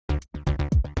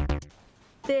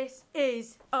This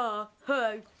is our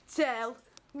hotel.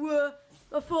 Whoa.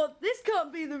 I thought this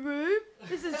can't be the room.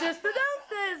 This is just the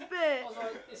downstairs bit. I was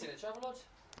like, is it a travel lodge?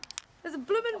 There's a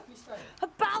blooming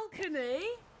balcony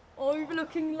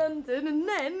overlooking London, and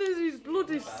then there's these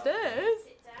bloody stairs.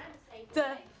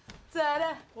 Da, da,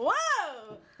 da.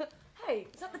 Whoa! Hey,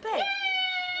 is that the bed?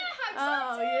 Yeah!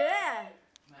 Oh yeah!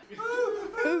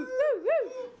 Ooh, ooh,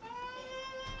 ooh.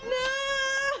 No!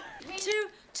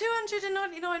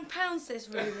 £299 this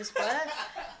room is worth,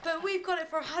 but we've got it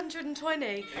for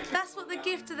 120. That's what the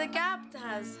gift of the gab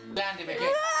does. Land him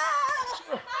again.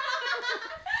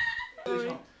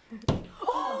 Sorry.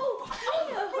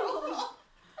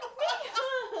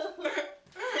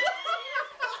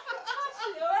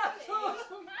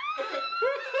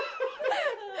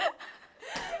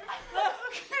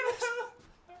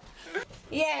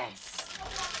 Yes!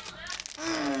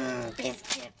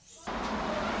 Biscuits.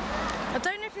 I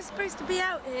don't know if it's supposed to be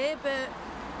out here, but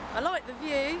I like the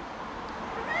view.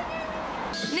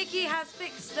 Nikki has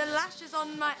fixed the lashes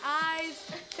on my eyes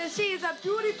because she is a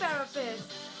beauty therapist.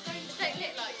 Don't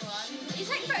look like one. You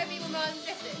take a photo of me when I'm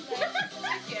dressing.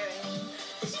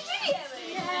 Is she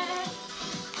videoing? Yeah.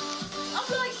 I'm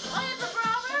like, I am the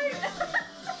Bravo.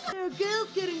 Your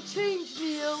girl's getting changed,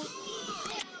 Neil.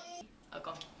 Oh,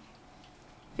 God.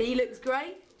 Fee looks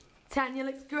great. Tanya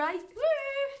looks great.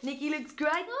 Woo! Nikki looks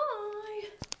great. Hi.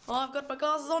 Oh, I've got my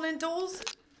glasses on indoors.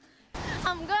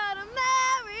 I'm gonna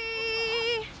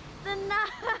marry the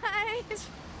night.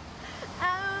 I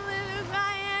don't live to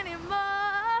cry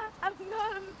anymore. I'm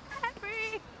gonna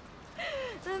marry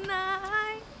the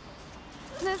night.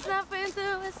 There's nothing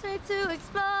to it, straight to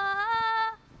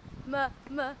explore. Marry,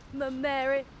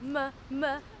 marry,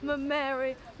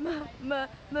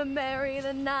 marry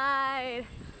the night.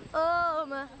 Oh,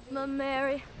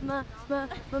 marry, marry,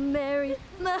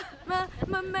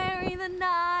 marry the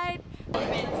night.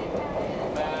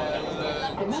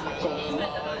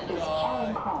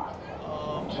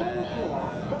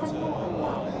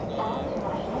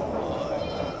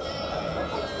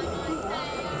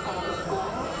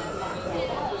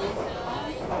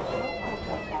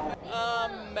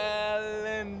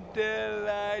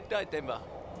 Denver.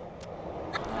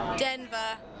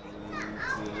 Denver.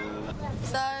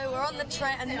 So we're on the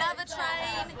train, another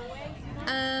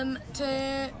train,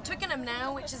 to Twickenham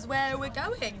now, which is where we're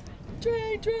going.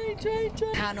 Train.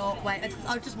 Cannot wait.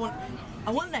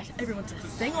 I want everyone to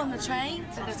sing on the train,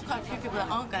 but there's quite a few people that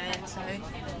aren't going, so.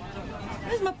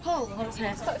 Where's my pole? Oh, it's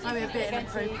here. I'm a bit in a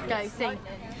crew. Go, sing.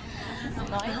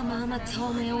 My mama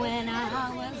told me when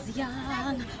I was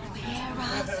young, we're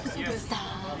a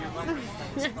superstar.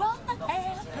 So roll my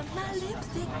hair, put my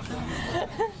lipstick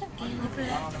on, in the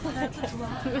black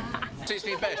repertoire. Suits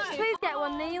me best. Please get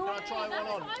one, Neil. Can I try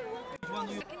one on?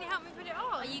 Can you help me put it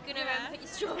on? Are you going to put your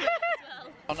strawberry as well?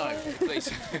 Oh no, please.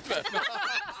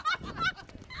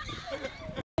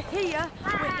 We're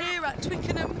here at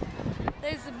Twickenham.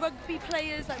 There's the rugby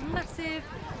players, like massive,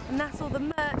 and that's all the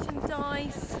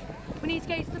merchandise. We need to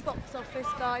go to the box office,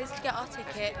 guys, to get our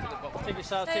ticket. Ticket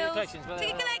sales, ticket collections.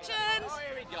 Ticket collections! Oh,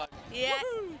 here we go. Yeah.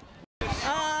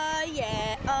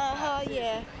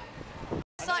 Yeah.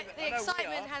 The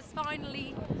excitement has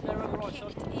finally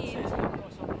kicked in.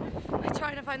 We're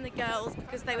trying to find the girls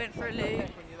because they went for a loo.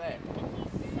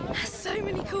 There's so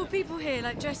many cool people here,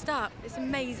 like dressed up. It's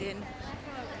amazing.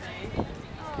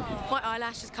 My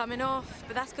eyelash is coming off,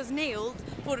 but that's because Neil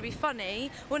thought it'd be funny.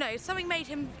 Well, no, something made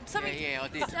him. Yeah, I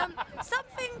did.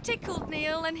 Something tickled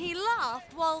Neil, and he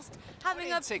laughed whilst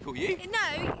having a. Tickle you?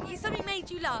 No, something made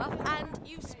you laugh, and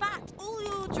you spat all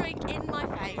your drink in my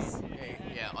face.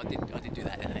 Yeah, I did do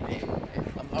that.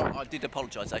 I did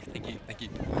apologise. Thank you.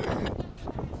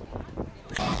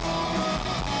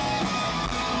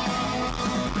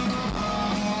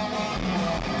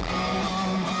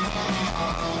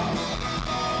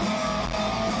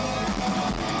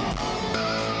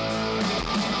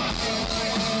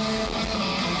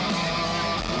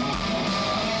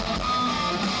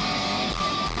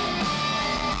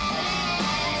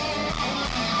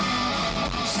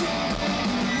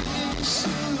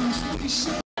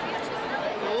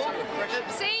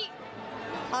 Oopsie!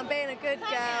 I'm being a good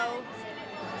girl.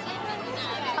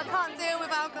 I can't deal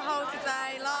with alcohol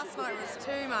today. Last night was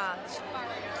too much.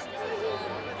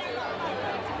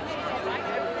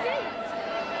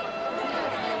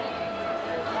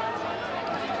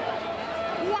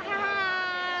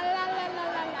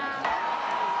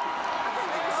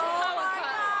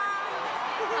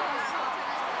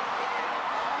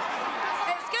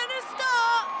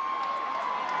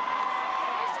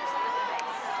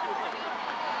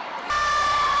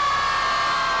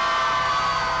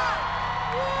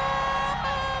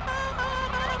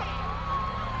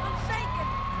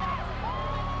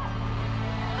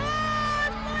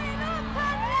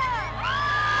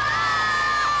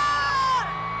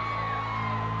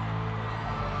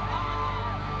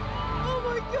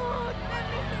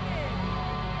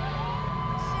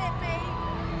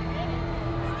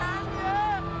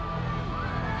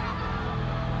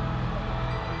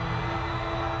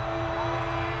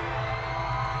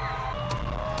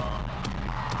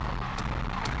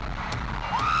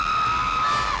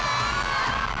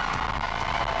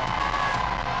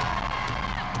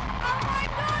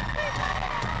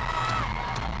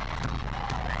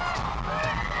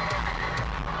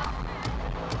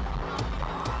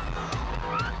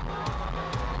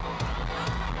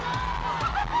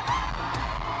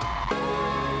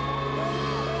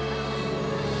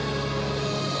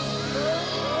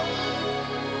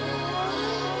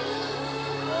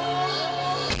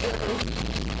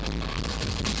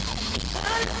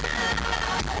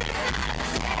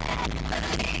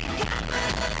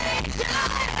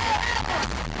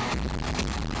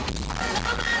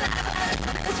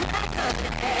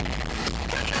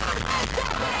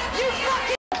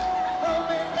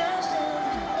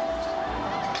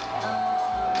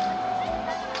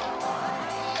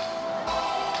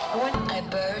 A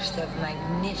burst of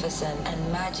magnificent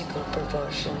and magical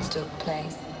proportions took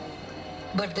place.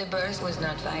 But the burst was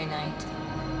not finite.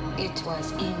 It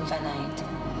was infinite.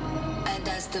 And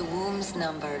as the wombs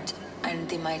numbered and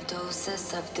the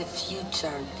mitosis of the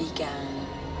future began,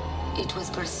 it was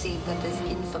perceived that this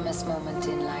infamous moment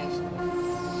in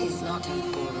life is not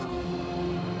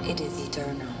temporal. It is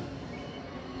eternal.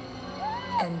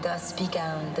 And thus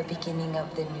began the beginning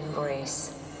of the new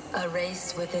race. A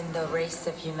race within the race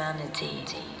of humanity.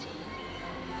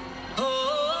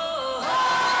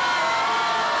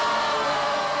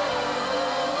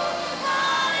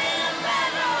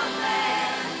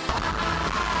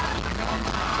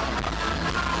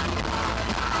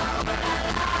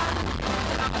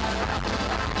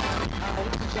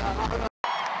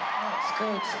 That's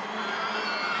good.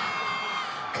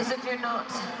 Because if you're not,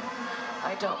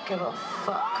 I don't give a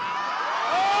fuck.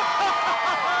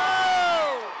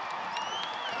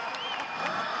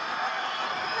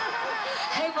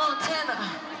 Hey Montana,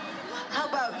 how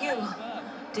about you?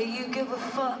 Do you give a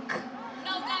fuck?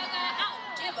 No, Gaga, I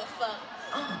don't give a fuck.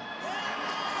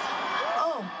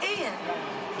 Oh, Ian,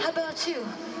 how about you?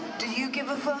 Do you give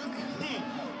a fuck?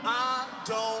 I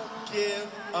don't give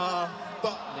a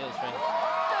fuck. Yes, friend.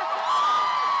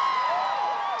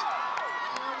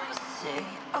 Let me see.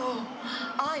 Oh,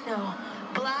 I know.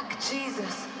 Black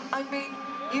Jesus. I mean,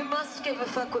 you must give a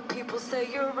fuck what people say.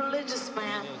 You're a religious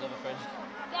man. Yes, other friend.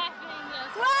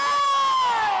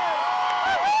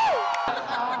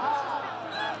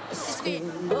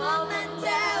 Mom and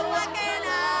Dad, why can't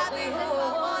I be who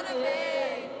I wanna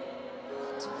be?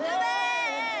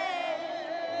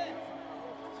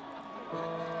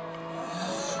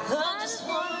 I just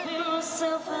wanna be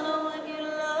myself and I want you to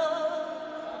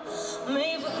love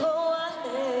me for who I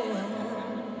am.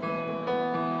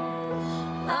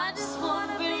 I just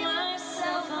wanna be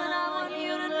myself and I want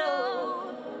you to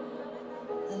know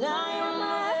that I am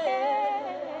my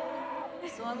head.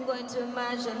 So I'm going to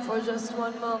imagine for just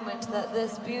one moment that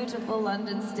this beautiful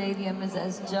London stadium is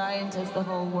as giant as the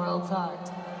whole world's heart.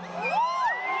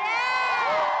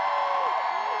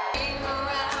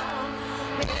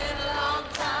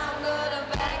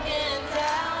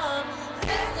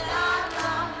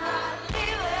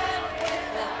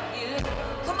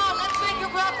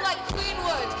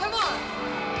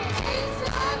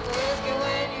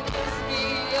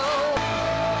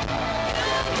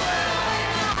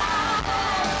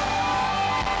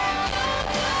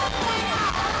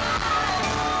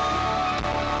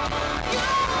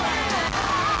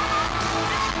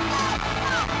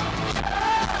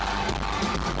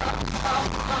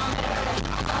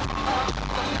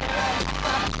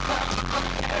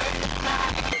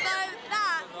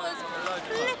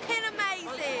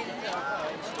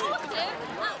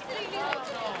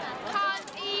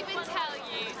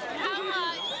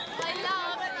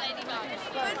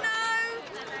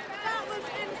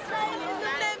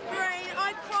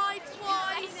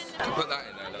 Put that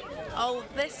in there, look. Oh,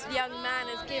 this young man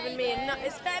has given me a nut.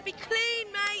 It's better be clean,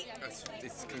 mate.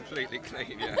 It's completely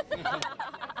clean, yeah.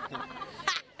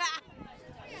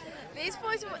 These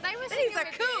boys, they were These singing are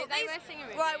with cool. you. They were singing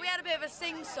with Right, you. we had a bit of a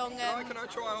sing-song. Can I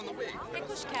try on the wig? Yeah, of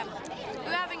course you can. We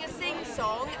were having a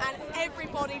sing-song and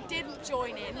everybody didn't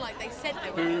join in like they said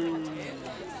they were going to.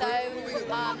 So,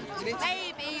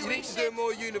 maybe You we need to do a should...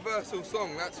 more universal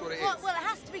song, that's what it is. Well, it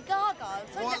has to be Gaga.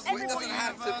 So that It everybody... doesn't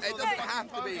have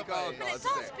to be Gaga, But it does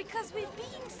does it? because we've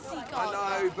been to see Gaga.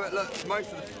 I know, but look,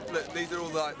 most of the... Look, these are all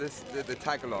like the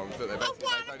tag-alongs that they don't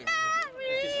even...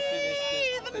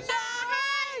 The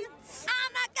night.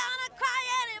 I'm not gonna cry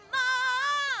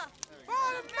anymore.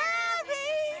 Wanna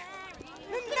marry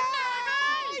the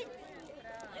night.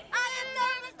 I am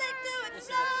gonna stick to it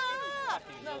so.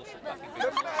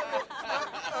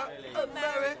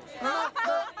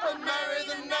 Marry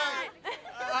the night.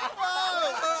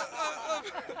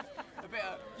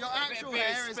 Your actual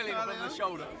hair is spilling from the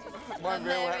shoulder. My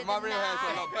real hair's a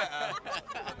lot better.